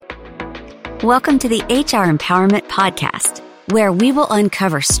Welcome to the HR Empowerment Podcast, where we will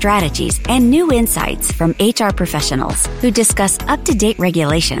uncover strategies and new insights from HR professionals who discuss up-to-date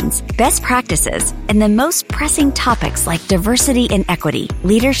regulations, best practices, and the most pressing topics like diversity and equity,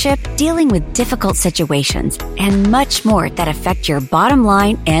 leadership, dealing with difficult situations, and much more that affect your bottom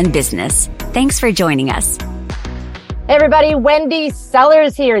line and business. Thanks for joining us. Hey everybody, Wendy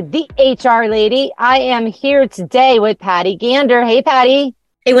Sellers here, the HR lady. I am here today with Patty Gander. Hey, Patty.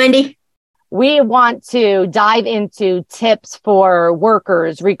 Hey, Wendy. We want to dive into tips for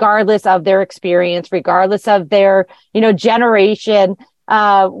workers, regardless of their experience, regardless of their, generation.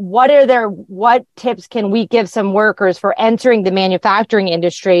 What tips can we give some workers for entering the manufacturing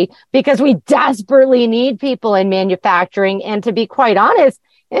industry? Because we desperately need people in manufacturing. And to be quite honest,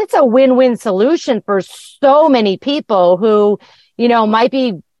 it's a win-win solution for so many people who, might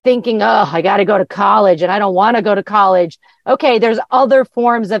be thinking, I got to go to college and I don't want to go to college. Okay, there's other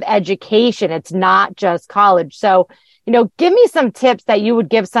forms of education. It's not just college. So, give me some tips that you would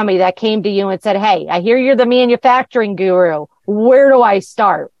give somebody that came to you and said, hey, I hear you're the manufacturing guru. Where do I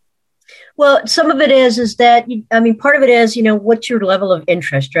start? Well, some of it is that, part of it is, what's your level of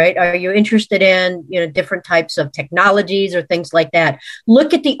interest, right? Are you interested in, different types of technologies or things like that?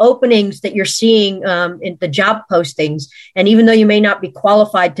 Look at the openings that you're seeing in the job postings. And even though you may not be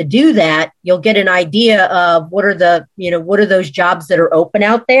qualified to do that, you'll get an idea of what are those jobs that are open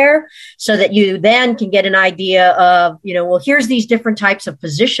out there so that you then can get an idea of, here's these different types of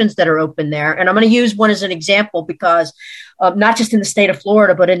positions that are open there. And I'm going to use one as an example because not just in the state of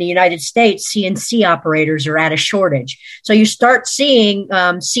Florida, but in the United States, CNC operators are at a shortage. So you start seeing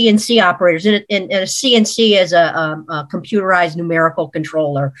CNC operators, and a CNC is a computerized numerical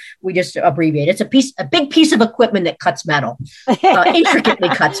controller. We just abbreviate. It's a big piece of equipment that cuts metal, intricately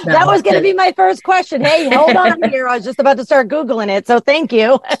cuts metal. That was going to be my first question. Hey, hold on here. I was just about to start Googling it. So thank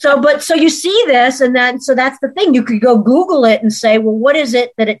you. So you see this, and so that's the thing. You could go Google it and say, well, what is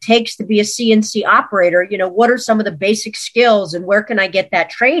it that it takes to be a CNC operator? What are some of the basic skills and where can I get that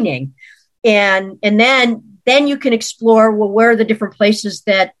training? And then you can explore, well, where are the different places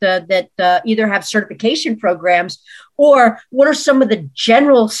that either have certification programs, or what are some of the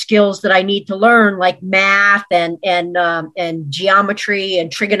general skills that I need to learn, like math and geometry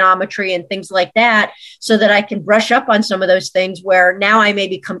and trigonometry and things like that, so that I can brush up on some of those things where now I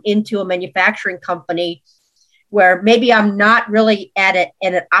maybe come into a manufacturing company where maybe I'm not really at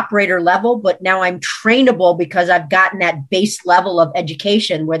an operator level, but now I'm trainable because I've gotten that base level of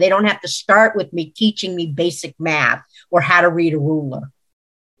education where they don't have to start with me teaching me basic math or how to read a ruler.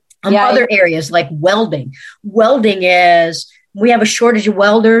 Other areas like welding. Welding we have a shortage of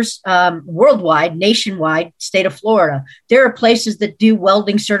welders worldwide, nationwide, state of Florida. There are places that do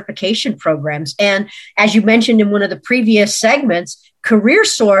welding certification programs. And as you mentioned in one of the previous segments, career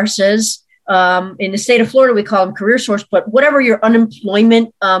sources, in the state of Florida, we call them career source, but whatever your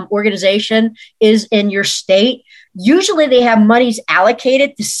unemployment organization is in your state, usually they have monies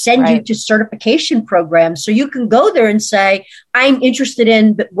allocated to send you to certification programs. So you can go there and say, I'm interested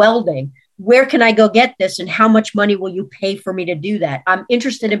in welding. Where can I go get this? And how much money will you pay for me to do that? I'm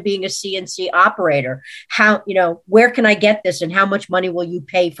interested in being a CNC operator. Where can I get this? And how much money will you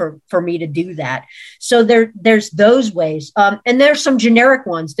pay for me to do that? So there's those ways. And there's some generic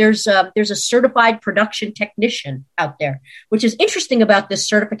ones. There's a certified production technician out there, which is interesting about this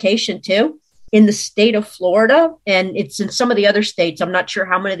certification too. In the state of Florida, and it's in some of the other states. I'm not sure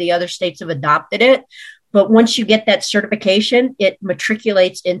how many of the other states have adopted it. But once you get that certification, it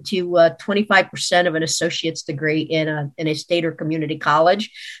matriculates into 25% of an associate's degree in a state or community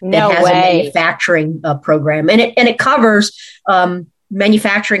college that has a manufacturing program, and it covers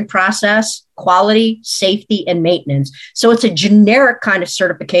manufacturing process, quality, safety, and maintenance. So it's a generic kind of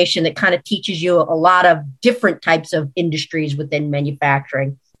certification that kind of teaches you a lot of different types of industries within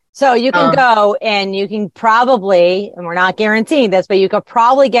manufacturing. So you can go and you can probably, and we're not guaranteeing this, but you could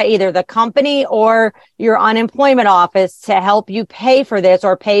probably get either the company or your unemployment office to help you pay for this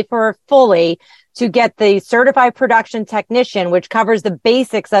or pay for it fully to get the certified production technician, which covers the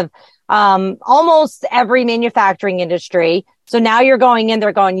basics of almost every manufacturing industry. So now you're going in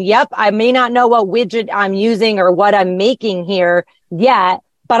there going, yep, I may not know what widget I'm using or what I'm making here yet,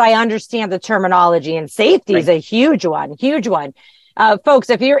 but I understand the terminology, and safety is a huge one. Folks,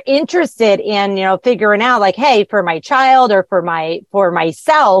 if you're interested in, figuring out like, hey, for my child or for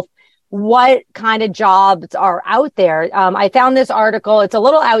myself, what kind of jobs are out there? I found this article. It's a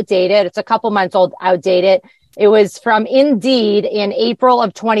little outdated. It's a couple months outdated. It was from Indeed in April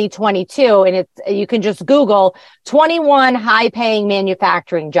of 2022. And you can just Google 21 high paying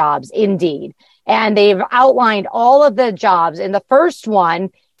manufacturing jobs, Indeed. And they've outlined all of the jobs. And the first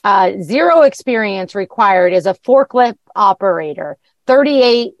one Zero experience required is a forklift operator,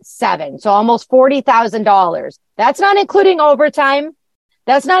 $38,700. So almost $40,000. That's not including overtime.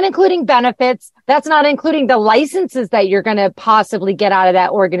 That's not including benefits. That's not including the licenses that you're going to possibly get out of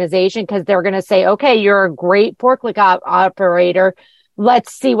that organization, because they're going to say, okay, you're a great forklift operator.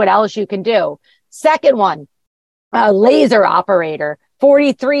 Let's see what else you can do. Second one, a laser operator,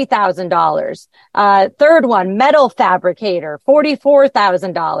 $43,000. Third one, metal fabricator,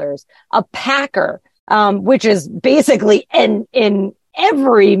 $44,000. A packer, which is basically in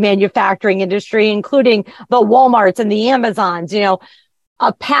every manufacturing industry, including the Walmarts and the Amazons,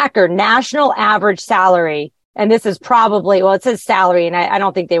 a packer, national average salary. And this is probably, well, it says salary, and I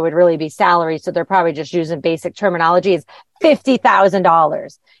don't think they would really be salary. So they're probably just using basic terminology. Is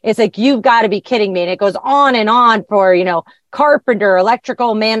 $50,000. It's like, you've got to be kidding me. And it goes on and on for, carpenter,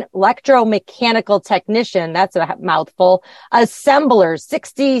 electromechanical technician. That's a mouthful. Assemblers,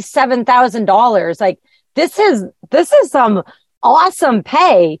 $67,000. Like, this is some awesome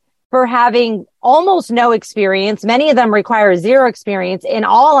pay for having almost no experience. Many of them require zero experience. And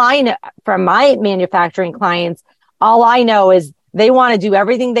all I know from my manufacturing clients, all I know is they want to do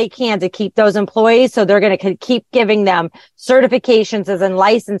everything they can to keep those employees. So they're going to keep giving them certifications and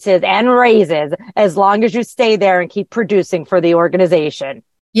licenses and raises as long as you stay there and keep producing for the organization.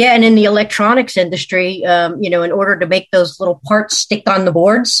 Yeah. And in the electronics industry, in order to make those little parts stick on the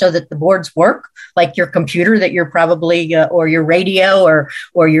boards so that the boards work, like your computer that you're probably, or your radio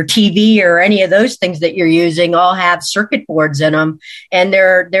or your TV or any of those things that you're using, all have circuit boards in them. And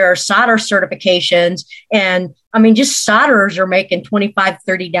there are solder certifications. And I mean, just solderers are making $25,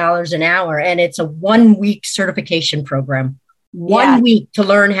 $30 an hour. And it's a 1 week certification program, 1 week to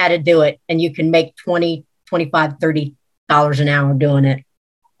learn how to do it. And you can make $20, $25, $30 an hour doing it.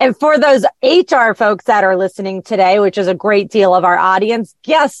 And for those HR folks that are listening today, which is a great deal of our audience,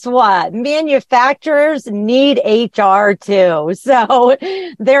 guess what? Manufacturers need HR too. So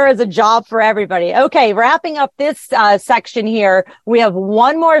there is a job for everybody. Okay, wrapping up this section here, we have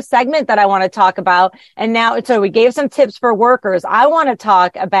one more segment that I want to talk about. And now, so we gave some tips for workers. I want to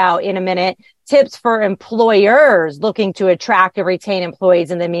talk about in a minute tips for employers looking to attract and retain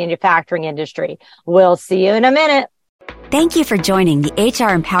employees in the manufacturing industry. We'll see you in a minute. Thank you for joining the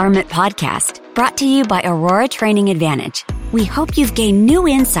HR Empowerment Podcast, brought to you by Aurora Training Advantage. We hope you've gained new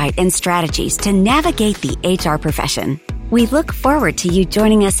insight and strategies to navigate the HR profession. We look forward to you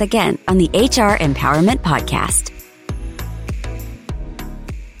joining us again on the HR Empowerment Podcast.